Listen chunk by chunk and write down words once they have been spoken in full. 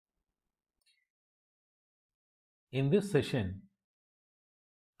In this session,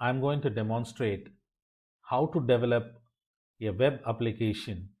 I'm going to demonstrate how to develop a web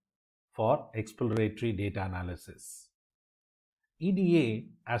application for exploratory data analysis. EDA,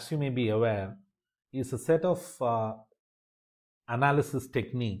 as you may be aware, is a set of analysis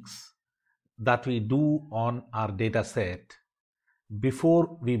techniques that we do on our data set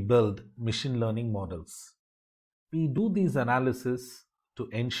before we build machine learning models. We do these analysis to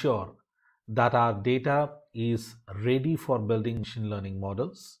ensure that our data is ready for building machine learning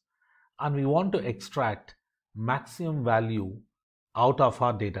models, and we want to extract maximum value out of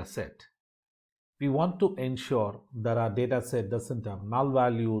our data set. We want to ensure that our data set doesn't have null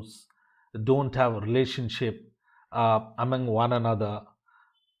values, don't have a relationship among one another,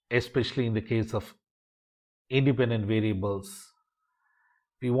 especially in the case of independent variables.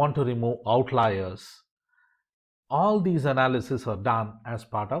 We want to remove outliers. All these analyses are done as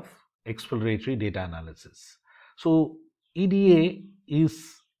part of exploratory data analysis. So EDA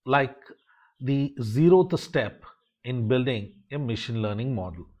is like the 0th step in building a machine learning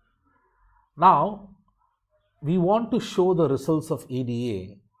model. Now, we want to show the results of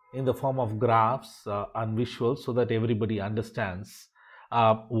EDA in the form of graphs and visuals so that everybody understands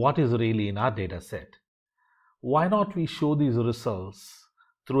what is really in our data set. Why not we show these results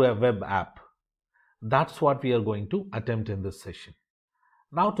through a web app? That's what we are going to attempt in this session.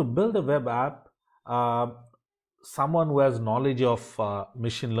 Now, to build a web app, someone who has knowledge of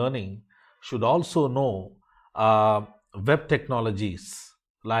machine learning should also know web technologies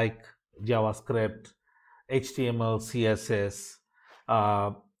like JavaScript, HTML, CSS,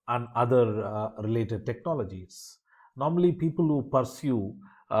 and other related technologies. Normally, people who pursue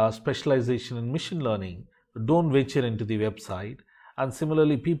specialization in machine learning don't venture into the website, and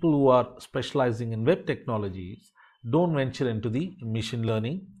similarly, people who are specializing in web technologies don't venture into the machine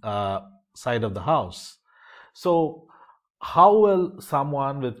learning side of the house. So, how will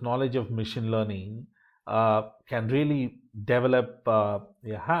someone with knowledge of machine learning can really develop a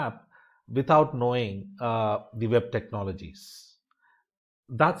app without knowing the web technologies?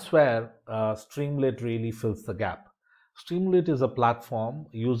 That's where Streamlit really fills the gap. Streamlit is a platform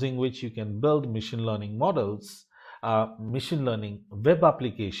using which you can build machine learning models, machine learning web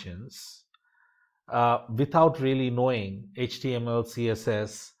applications without really knowing HTML,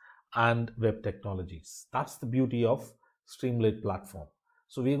 CSS, and web technologies. That's the beauty of Streamlit platform.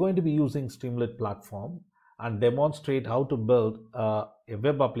 So we're going to be using Streamlit platform and demonstrate how to build a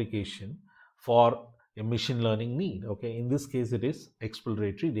web application for a machine learning need. Okay, in this case it is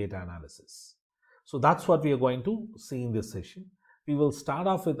exploratory data analysis. So that's what we are going to see in this session. We will start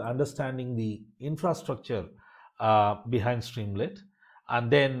off with understanding the infrastructure behind Streamlit, and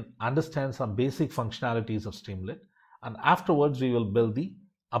then understand some basic functionalities of Streamlit, and afterwards we will build the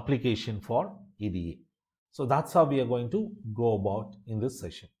application for EDA. So that's how we are going to go about in this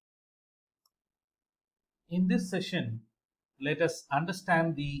session. In this session, let us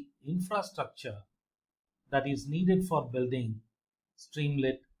understand the infrastructure that is needed for building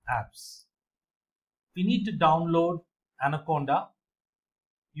Streamlit apps. We need to download Anaconda.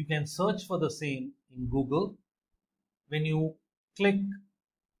 You can search for the same in Google. When you click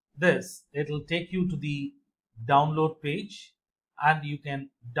this, it will take you to the download page, and you can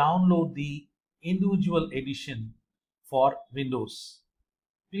download the individual edition for Windows.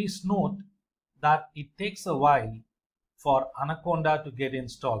 Please note that it takes a while for Anaconda to get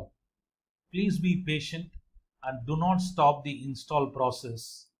installed. Please be patient and do not stop the install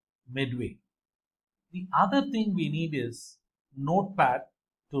process midway. The other thing we need is Notepad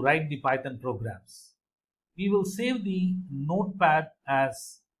to write the Python programs. We will save the Notepad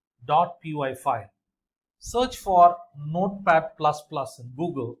as .py file. Search for Notepad++ in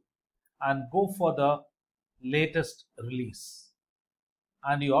Google and go for the latest release,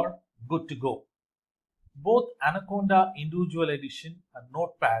 and you are good to go. Both Anaconda individual edition and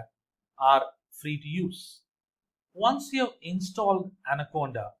Notepad are free to use. Once you have installed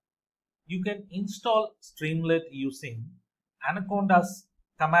Anaconda, you can install Streamlit using Anaconda's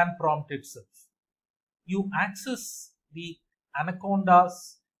command prompt itself. You access the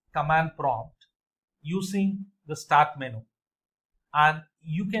Anaconda's command prompt using the start menu, and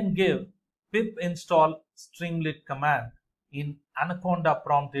you can give pip install Streamlit command in Anaconda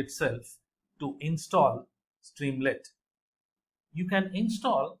prompt itself to install Streamlit. You can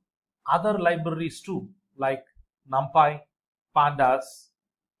install other libraries too, like NumPy, Pandas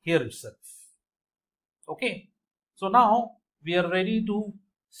here itself. Okay, so now we are ready to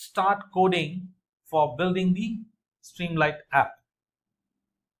start coding for building the Streamlit app.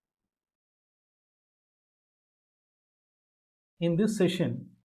 In this session,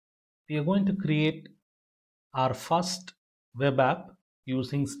 we are going to create our first web app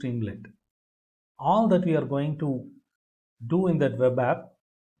using Streamlit. All that we are going to do in that web app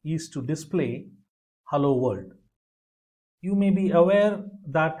is to display Hello World. You may be aware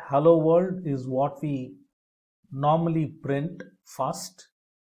that Hello World is what we normally print first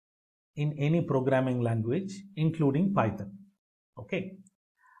in any programming language, including Python. Okay,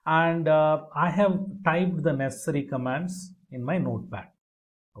 and I have typed the necessary commands in my notepad.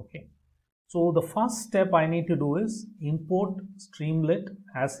 Okay, so the first step I need to do is import Streamlit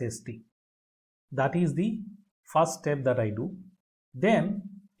as ST. That is the first step that I do. Then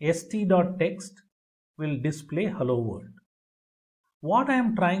st.text will display Hello World. What I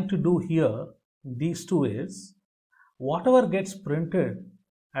am trying to do here, these two, is whatever gets printed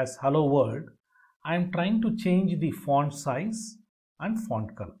as Hello World, I am trying to change the font size and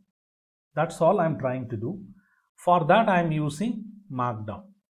font color. That's all I am trying to do. For that I am using Markdown,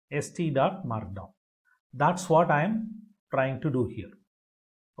 st.markdown. That's what I am trying to do here.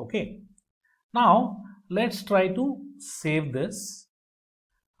 Okay. Now let's try to save this.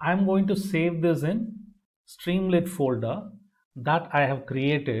 I am going to save this in Streamlit folder that I have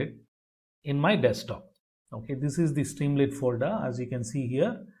created in my desktop. Okay, this is the Streamlit folder. As you can see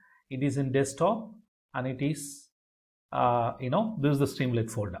here, it is in desktop and it is this is the Streamlit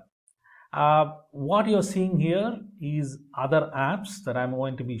folder. What you're seeing here is other apps that I'm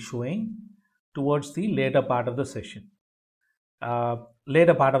going to be showing towards the later part of the session,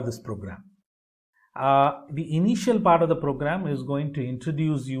 later part of this program. The initial part of the program is going to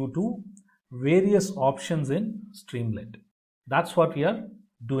introduce you to various options in Streamlit. That's what we are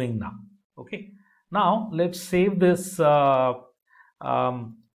doing now. Okay, now let's save this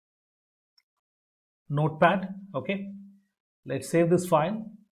notepad. Okay, let's save this file.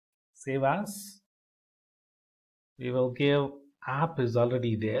 Save as. We will give app is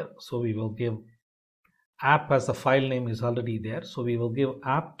already there, so we will give app as a file name is already there, so we will give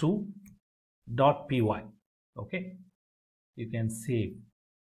app2.py. okay, you can save.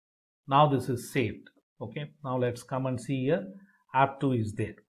 Now this is saved. Okay, now let's come and see here, app2 is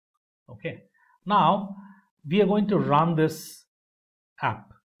there. Okay, now we are going to run this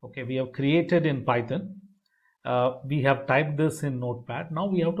app. Okay, we have created in Python, we have typed this in notepad. Now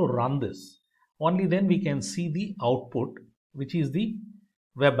we have to run this. Only then we can see the output, which is the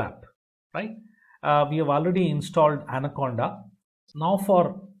web app, right? We have already installed Anaconda. Now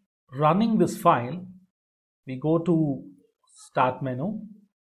for running this file, we go to start menu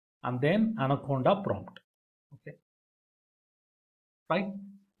and then Anaconda prompt. Okay, right?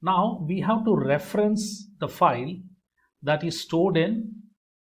 Now we have to reference the file that is stored in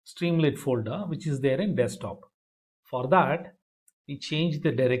Streamlit folder, which is there in desktop. For that, we change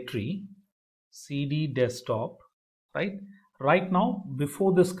the directory cd desktop, right? Right now,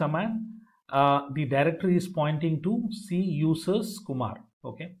 before this command, the directory is pointing to C users Kumar.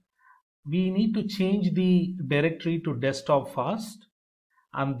 Okay, we need to change the directory to desktop first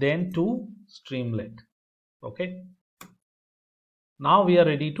and then to Streamlit. Okay, now we are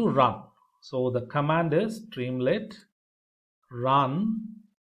ready to run. So the command is Streamlit run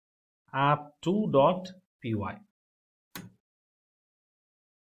app2.py.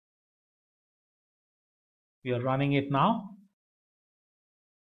 We are running it now.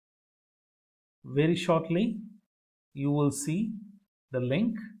 Very shortly, you will see the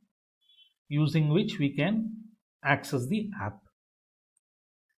link using which we can access the app.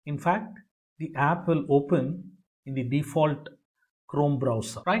 In fact, the app will open in the default Chrome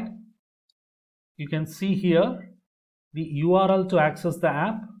browser, right? You can see here the URL to access the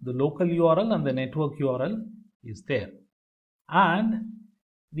app, the local URL and the network URL is there. And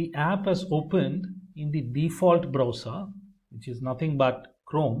the app has opened in the default browser, which is nothing but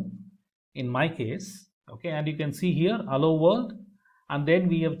Chrome in my case. Okay, and you can see here Hello World, and then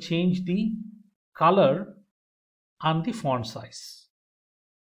we have changed the color and the font size,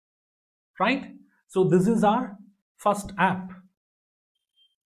 right? So this is our first app.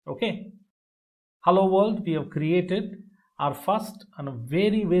 Okay, Hello World, we have created our first and a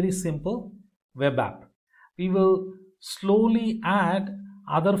very simple web app. We will slowly add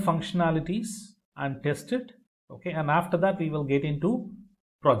other functionalities and test it. Okay, and after that we will get into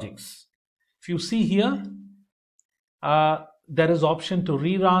projects. If you see here, there is option to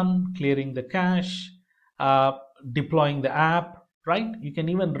rerun, clearing the cache, deploying the app, right? You can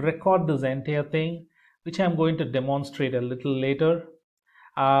even record this entire thing, which I'm going to demonstrate a little later.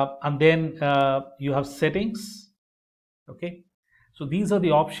 And then you have settings. Okay, so these are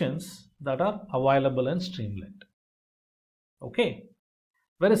the options that are available in Streamlit. Okay,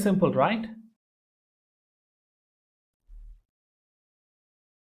 very simple, right?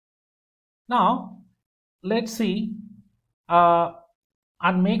 Now let's see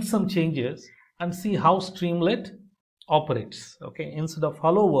and make some changes and see how Streamlit operates. Okay, instead of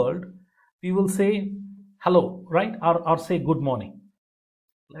hello world, we will say hello, right? Or say good morning.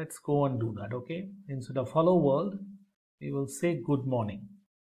 Let's go and do that. Okay, instead of hello world, we will say good morning.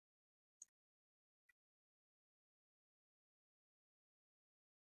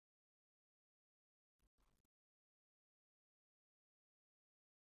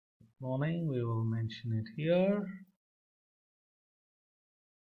 Morning, we will mention it here,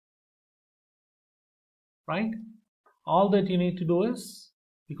 right? All that you need to do is,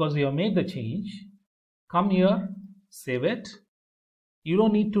 because you have made the change, come here, save it. You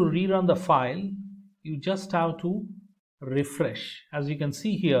don't need to rerun the file, you just have to refresh. As you can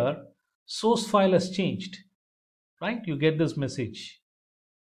see here, source file has changed, right? You get this message.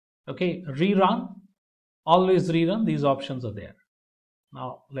 Okay, rerun, always rerun, these options are there.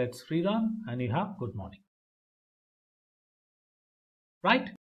 Now let's rerun and you have good morning, right?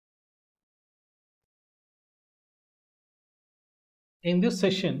 In this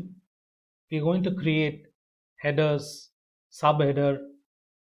session, we're going to create headers, subheader,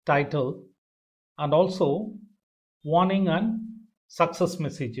 title, and also warning and success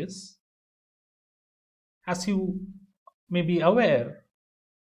messages. As you may be aware,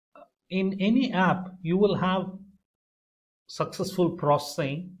 in any app, you will have successful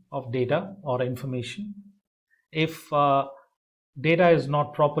processing of data or information. If data is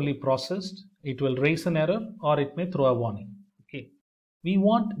not properly processed, it will raise an error or it may throw a warning. Okay, we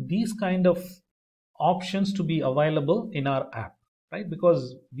want these kind of options to be available in our app, right?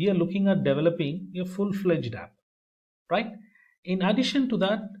 Because we are looking at developing a full-fledged app, right? In addition to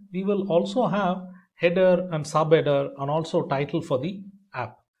that, we will also have header and subheader and also title for the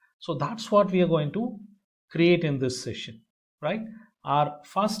app. So that's what we are going to create in this session, right? Our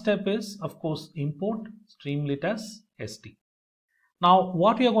first step is, of course, import Streamlit as ST. Now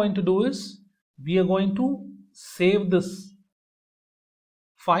what we are going to do is we are going to save this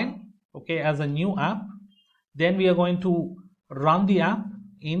file, okay, as a new app. Then we are going to run the app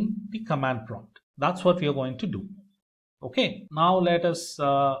in the command prompt. That's what we are going to do. Okay, now let us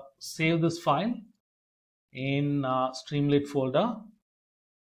save this file in Streamlit folder.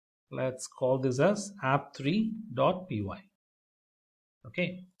 Let's call this as app3.py.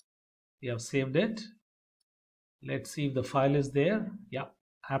 Okay, we have saved it. Let's see if the file is there. Yeah,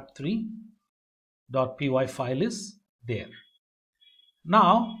 app3.py file is there.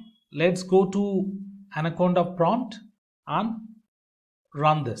 Now let's go to Anaconda prompt and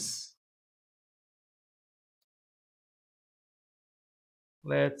run this.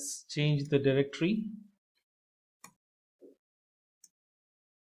 Let's change the directory.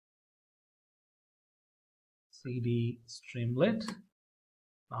 cd Streamlit.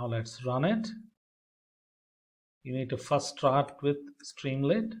 Now let's run it. You need to first start with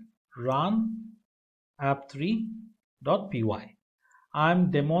Streamlit, run app3.py.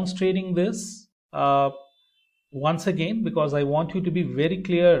 I'm demonstrating this once again because I want you to be very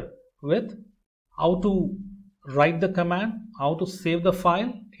clear with how to write the command, how to save the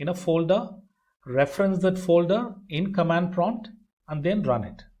file in a folder, reference that folder in command prompt, and then run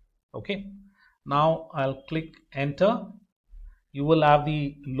it. Okay, now I'll click enter. You will have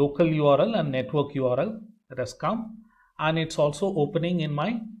the local URL and network URL that has come, and it's also opening in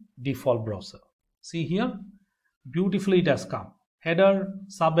my default browser. See here, beautifully it has come. Header,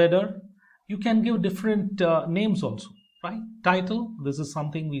 subheader, you can give different names also, right? Title, this is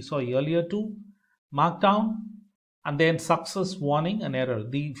something we saw earlier too. Markdown, and then success, warning, and error.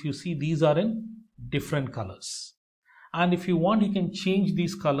 If you see, these are in different colors. And if you want, you can change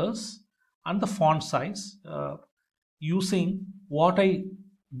these colors and the font size using what I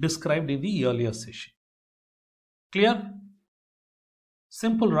described in the earlier session. Clear?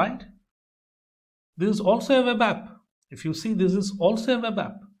 Simple, right? This is also a web app. If you see, this is also a web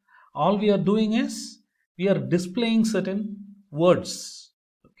app. All we are doing is we are displaying certain words.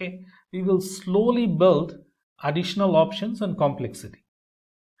 Okay, we will slowly build additional options and complexity.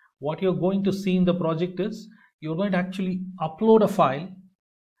 What you're going to see in the project is you're going to actually upload a file.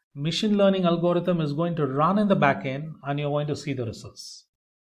 Machine learning algorithm is going to run in the backend, and you're going to see the results.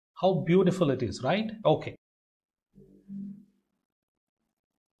 How beautiful it is, right? Okay.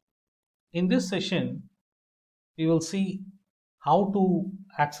 In this session, we will see how to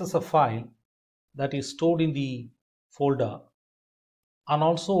access a file that is stored in the folder and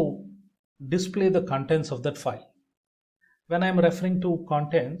also display the contents of that file. When I am referring to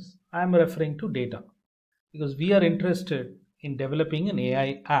contents, I am referring to data, because we are interested in developing an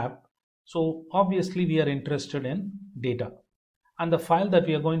AI app. So obviously we are interested in data, and the file that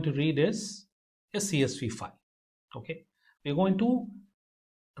we are going to read is a CSV file. Okay, we're going to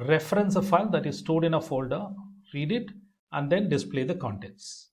reference a file that is stored in a folder, read it, and then display the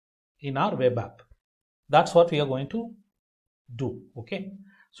contents in our web app. That's what we are going to do. Okay,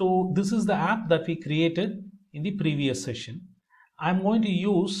 so this is the app that we created in the previous session. I'm going to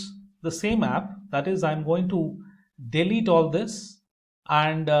use the same app, that is, I'm going to delete all this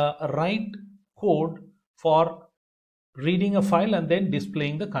and write code for reading a file and then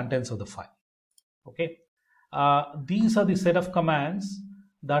displaying the contents of the file. Okay, these are the set of commands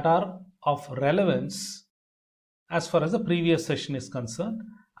that are of relevance as far as the previous session is concerned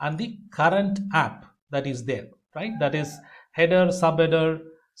and the current app that is there, right? That is header, subheader,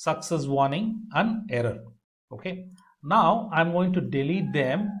 success warning, and error. Okay, now I'm going to delete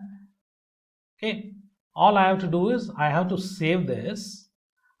them. Okay, all I have to do is I have to save this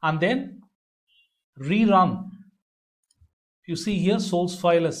and then rerun. You see here source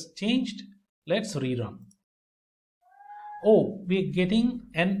file has changed. Let's rerun. Oh, we're getting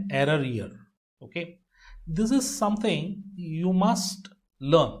an error here. Okay, this is something you must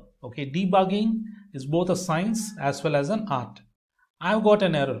learn. Okay, debugging is both a science as well as an art. I've got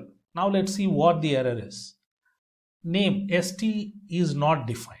an error. Now let's see what the error is. Name ST is not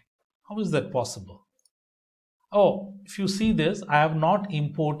defined. How is that possible? Oh, if you see this, I have not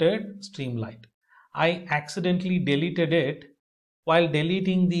imported Streamlit. I accidentally deleted it while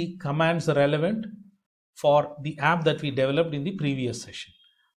deleting the commands relevant for the app that we developed in the previous session.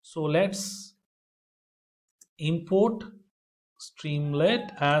 So let's import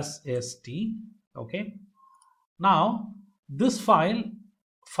Streamlit as ST. Okay, now this file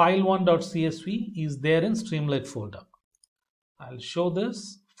file1.csv is there in Streamlit folder. I'll show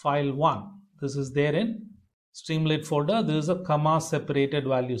this file1. This is there in Streamlit folder. This is a comma separated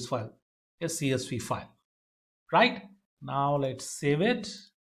values file, a CSV file, right? Now let's save it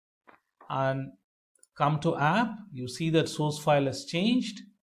and come to app. You see that source file has changed.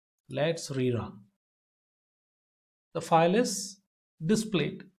 Let's rerun. The file is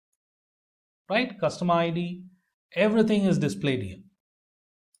displayed, right? Customer ID, everything is displayed here.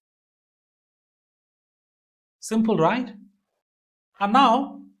 Simple, right? And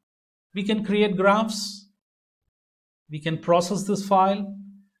now we can create graphs. We can process this file.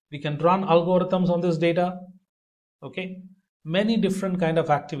 We can run algorithms on this data. Okay, many different kind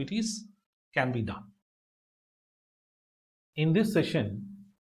of activities can be done. In this session,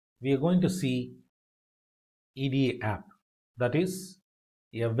 we are going to see EDA app, that is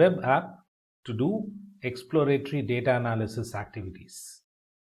a web app to do exploratory data analysis activities.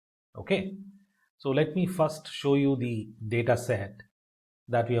 Okay, so let me first show you the data set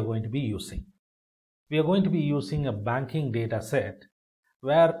that we are going to be using. We are going to be using a banking data set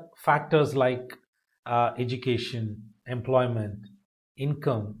where factors like education, employment,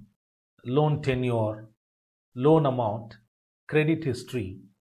 income, loan tenure, loan amount, credit history,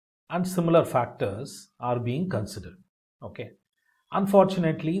 and similar factors are being considered. Okay,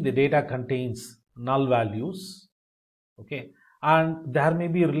 unfortunately the data contains null values. Okay, and there may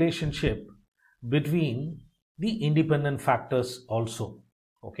be a relationship between the independent factors also.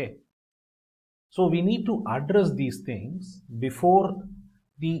 Okay, so we need to address these things before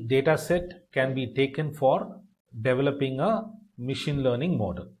the data set can be taken for developing a machine learning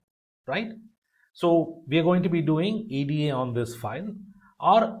model, right? So we are going to be doing EDA on this file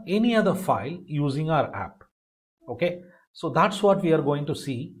or any other file using our app. Okay, so that's what we are going to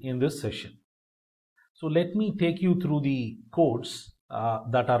see in this session. So let me take you through the codes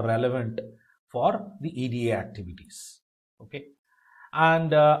that are relevant for the EDA activities. Okay,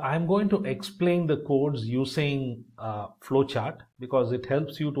 and I'm going to explain the codes using flowchart because it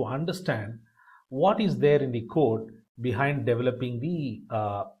helps you to understand what is there in the code behind developing the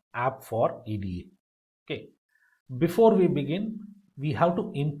app for EDA. Okay, before we begin, we have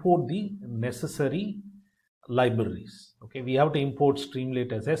to import the necessary libraries. Okay, we have to import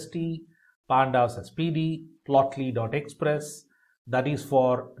Streamlit as ST, pandas as PD, plotly.express, that is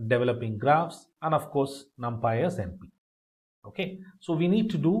for developing graphs, and of course NumPy as NP. Okay, so we need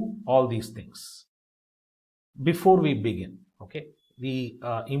to do all these things before we begin. Okay, the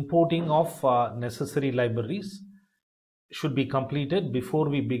importing of necessary libraries should be completed before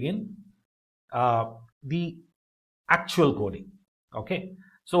we begin the actual coding. Okay,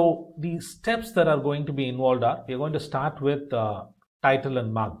 so the steps that are going to be involved are, we are going to start with title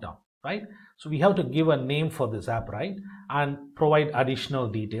and markdown, right? So we have to give a name for this app, right, and provide additional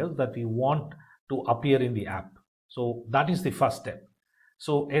details that we want to appear in the app. So that is the first step.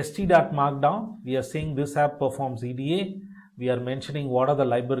 So st.markdown, we are saying this app performs EDA. We are mentioning what are the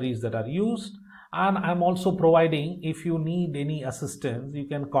libraries that are used, and I'm also providing, if you need any assistance, you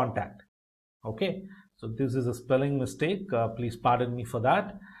can contact. Okay, so this is a spelling mistake. Please pardon me for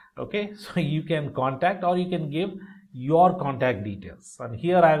that. Okay, so you can contact or you can give your contact details, and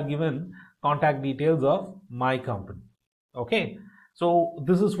here I have given contact details of my company. Okay, so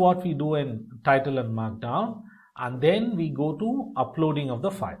this is what we do in title and markdown, and then we go to uploading of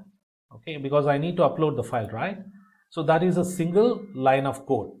the file. Okay, because I need to upload the file, right? So that is a single line of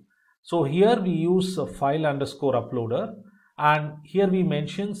code. So here we use a file underscore uploader, and here we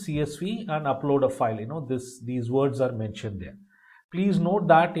mention CSV and upload a file. These words are mentioned there. Please note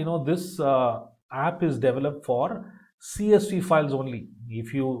that this app is developed for CSV files only.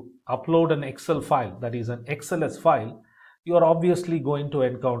 If you upload an Excel file, that is an XLS file, you are obviously going to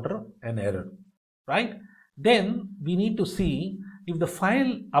encounter an error, right? Then we need to see if the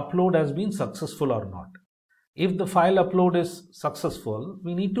file upload has been successful or not. If the file upload is successful,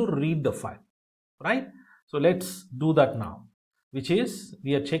 we need to read the file, right? So let's do that now, which is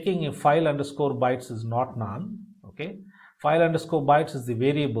we are checking if file underscore bytes is not none. Okay, file underscore bytes is the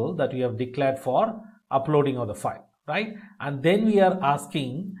variable that we have declared for uploading of the file, right? And then we are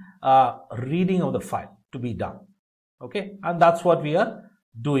asking reading of the file to be done. Okay, and that's what we are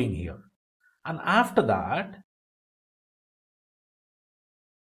doing here. And after that,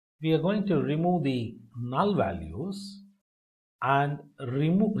 we are going to remove the null values and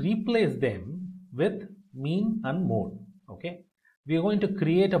replace them with mean and mode. Okay, we are going to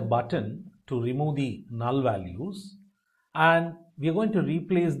create a button to remove the null values, and we are going to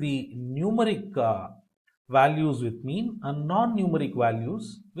replace the numeric values with mean and non-numeric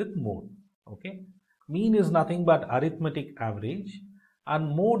values with mode. Okay, mean is nothing but arithmetic average,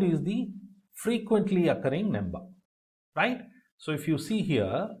 and mode is the frequently occurring number, right? So if you see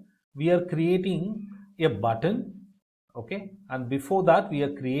here, we are creating a button, okay, and before that we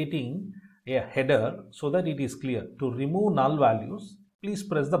are creating a header so that it is clear. To remove null values, please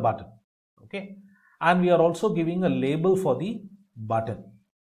press the button, okay, and we are also giving a label for the button,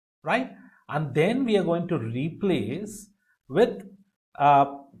 right? And then we are going to replace with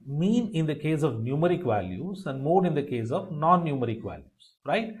mean in the case of numeric values and mode in the case of non-numeric values,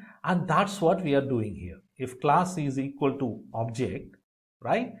 right? And that's what we are doing here. If class is equal to object,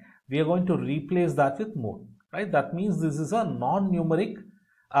 right, we are going to replace that with mode, right? That means this is a non-numeric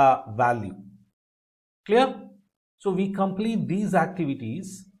value. Clear? So we complete these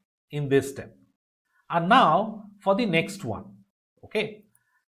activities in this step. And now for the next one, okay,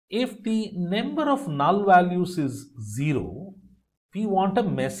 if the number of null values is 0, we want a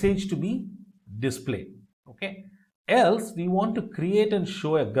message to be displayed, okay? Else we want to create and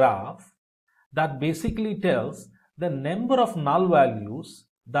show a graph that basically tells the number of null values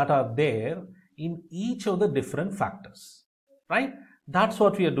that are there in each of the different factors, right? That's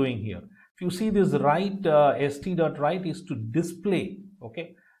what we are doing here. If you see this right, st.write is to display,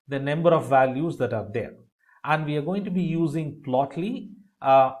 okay, the number of values that are there, and we are going to be using plotly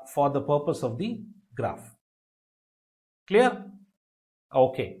for the purpose of the graph. Clear?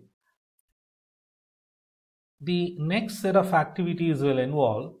 Okay. The next set of activities will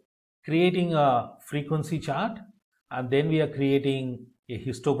involve creating a frequency chart, and then we are creating a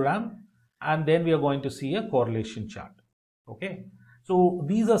histogram, and then we are going to see a correlation chart. Okay, so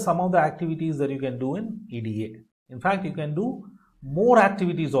these are some of the activities that you can do in EDA. In fact, you can do more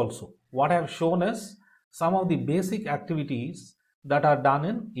activities also. What I have shown is some of the basic activities that are done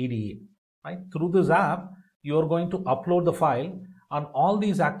in EDA, right? Through this app, you are going to upload the file, and all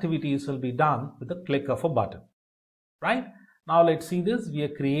these activities will be done with a click of a button, right? Now let's see this. We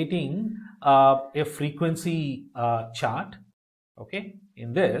are creating a frequency chart, okay,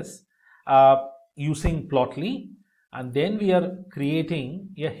 in this using plotly, and then we are creating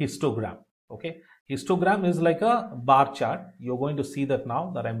a histogram. Okay, histogram is like a bar chart. You're going to see that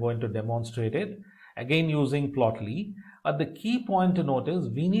now that I'm going to demonstrate it again using plotly. The key point to note is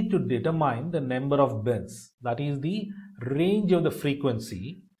we need to determine the number of bins, that is the range of the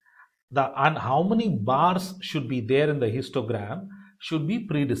frequency, and how many bars should be there in the histogram should be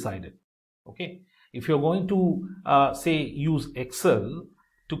pre-decided. Okay, if you're going to say use Excel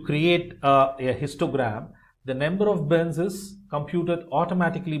to create a histogram, the number of bins is computed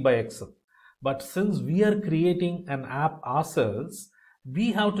automatically by Excel. But since we are creating an app ourselves,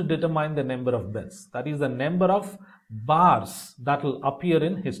 we have to determine the number of bins, that is the number of bars that will appear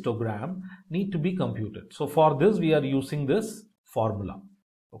in histogram need to be computed. So for this we are using this formula.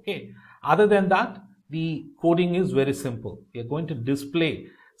 Okay, other than that, the coding is very simple. We are going to display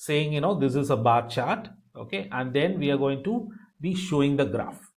saying, this is a bar chart, okay, and then we are going to be showing the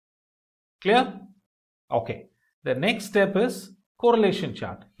graph. Clear? Okay, the next step is correlation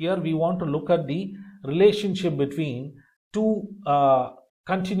chart. Here we want to look at the relationship between two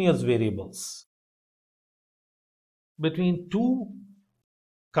continuous variables, between two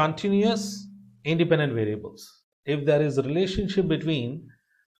continuous independent variables. If there is a relationship between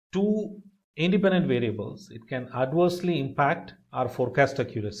two independent variables, it can adversely impact our forecast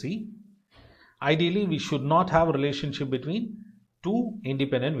accuracy. Ideally, we should not have a relationship between two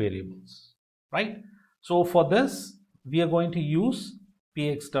independent variables, right? So for this, we are going to use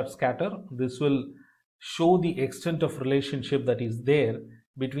px.scatter. This will show the extent of relationship that is there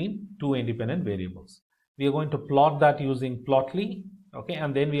between two independent variables. We are going to plot that using plotly, okay,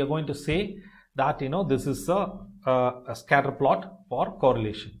 and then we are going to say that this is a scatter plot for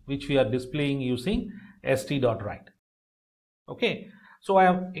correlation, which we are displaying using st.write. Okay, so I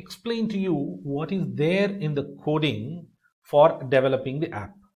have explained to you what is there in the coding for developing the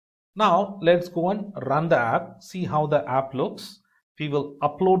app. Now let's go and run the app, see how the app looks. We will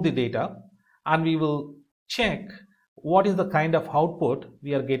upload the data and we will check what is the kind of output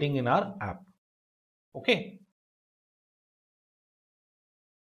we are getting in our app. Okay.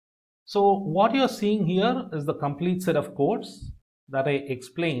 So what you are seeing here is the complete set of codes that I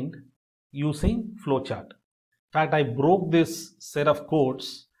explained using flowchart. In fact, I broke this set of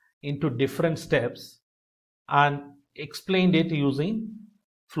codes into different steps and explained it using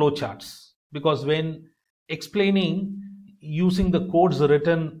flowcharts, because when explaining using the codes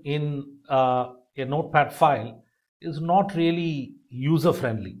written in a notepad file is not really user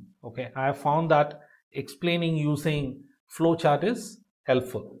friendly. Okay, I have found that explaining using flowchart is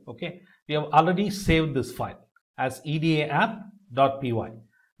helpful. Okay, we have already saved this file as EDA app.py.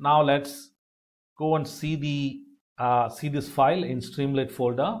 Now let's go and see this file in Streamlit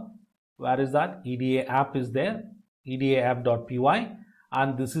folder. Where is that? EDA app is there, EDA app.py,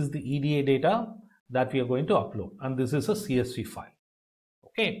 and this is the EDA data that we are going to upload, and this is a CSV file.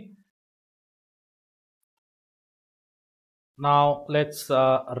 Okay. Now let's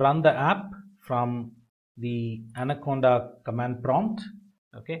run the app from the Anaconda command prompt.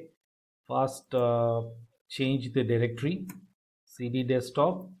 Okay. First change the directory, cd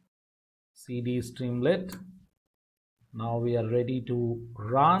desktop, cd streamlit. Now we are ready to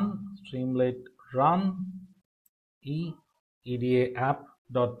run Streamlit run EDA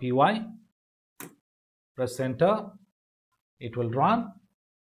app.py. Press enter. It will run.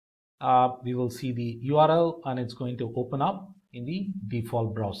 We will see the URL and it's going to open up in the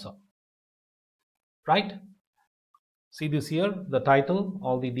default browser. Right? See this here, the title,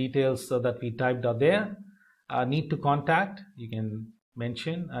 all the details that we typed are there. Need to contact, you can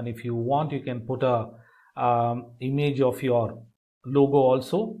mention, and if you want, you can put a image of your logo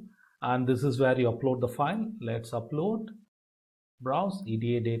also, and this is where you upload the file. Let's upload, browse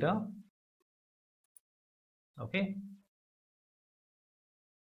EDA data. Okay,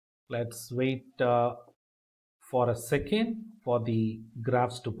 let's wait for a second for the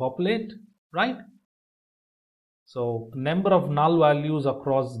graphs to populate, right? So number of null values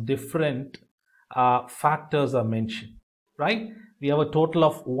across different factors are mentioned, right? We have a total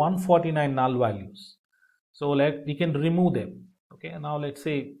of 149 null values. So we can remove them. Okay, now let's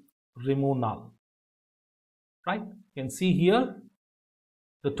say remove null, right? You can see here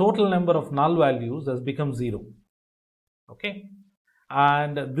the total number of null values has become 0. Okay,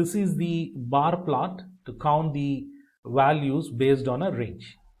 and this is the bar plot to count the values based on a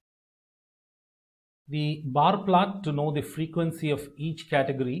range. The bar plot to know the frequency of each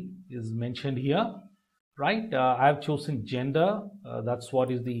category is mentioned here, right? I have chosen gender. That's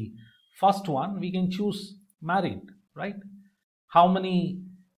what is the first one. We can choose married, right? How many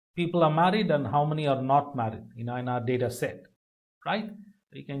people are married and how many are not married in our data set, right?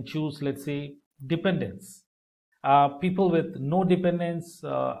 We can choose, let's say, dependents. People with no dependents,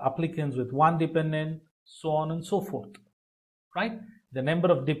 applicants with one dependent, so on and so forth, right? The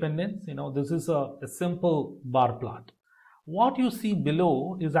number of dependents, this is a simple bar plot. What you see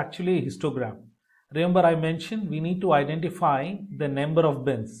below is actually a histogram. Remember I mentioned we need to identify the number of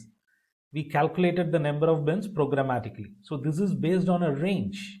bins. We calculated the number of bins programmatically. So this is based on a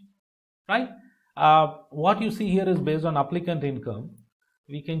range, right? What you see here is based on applicant income.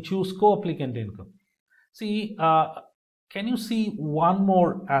 We can choose co-applicant income. See, can you see one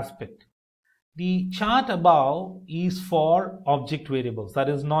more aspect? The chart above is for object variables, that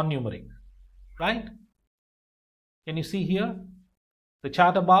is non-numeric, right? Can you see here? The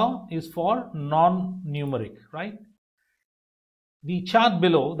chart above is for non-numeric, right? The chart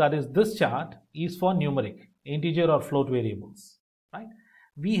below, that is this chart, is for numeric, integer or float variables, right?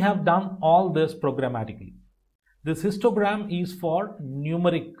 We have done all this programmatically. This histogram is for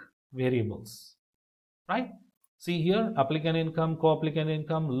numeric variables, right? See here, applicant income, co-applicant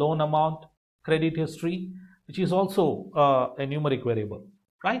income, loan amount, credit history, which is also a numeric variable.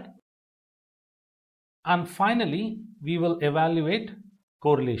 right? And finally, we will evaluate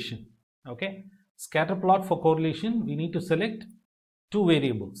correlation. Okay, scatter plot for correlation, we need to select two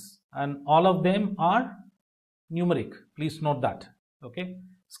variables and all of them are numeric. Please note that. Okay,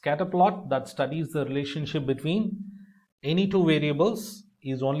 scatter plot that studies the relationship between any two variables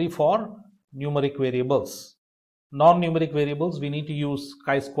is only for numeric variables. Non-numeric variables, we need to use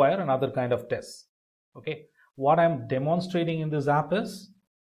chi-square and other kind of tests. Okay, what I'm demonstrating in this app is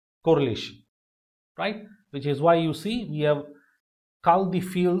correlation, right? Which is why you see we have culled the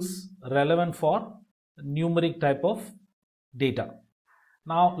fields relevant for numeric type of data.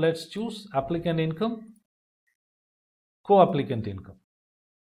 Now let's choose applicant income, co-applicant income,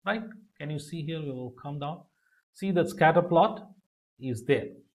 right? Can you see here? We will come down. See that scatter plot is there.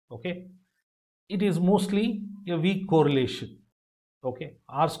 Okay, it is mostly a weak correlation. Okay,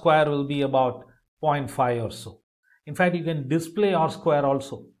 R square will be about 0.5 or so. In fact, you can display R square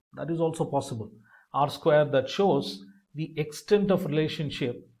also. That is also possible. R square that shows the extent of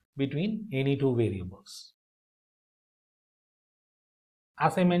relationship between any two variables.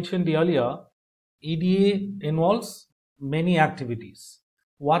 As I mentioned earlier, EDA involves many activities.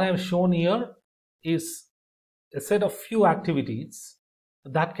 What I have shown here is a set of few activities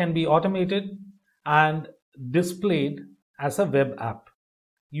that can be automated and displayed as a web app.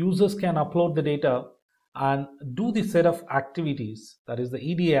 Users can upload the data and do the set of activities, that is the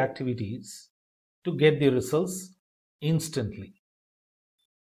EDA activities, to get the results instantly.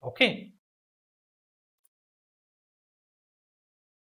 Okay,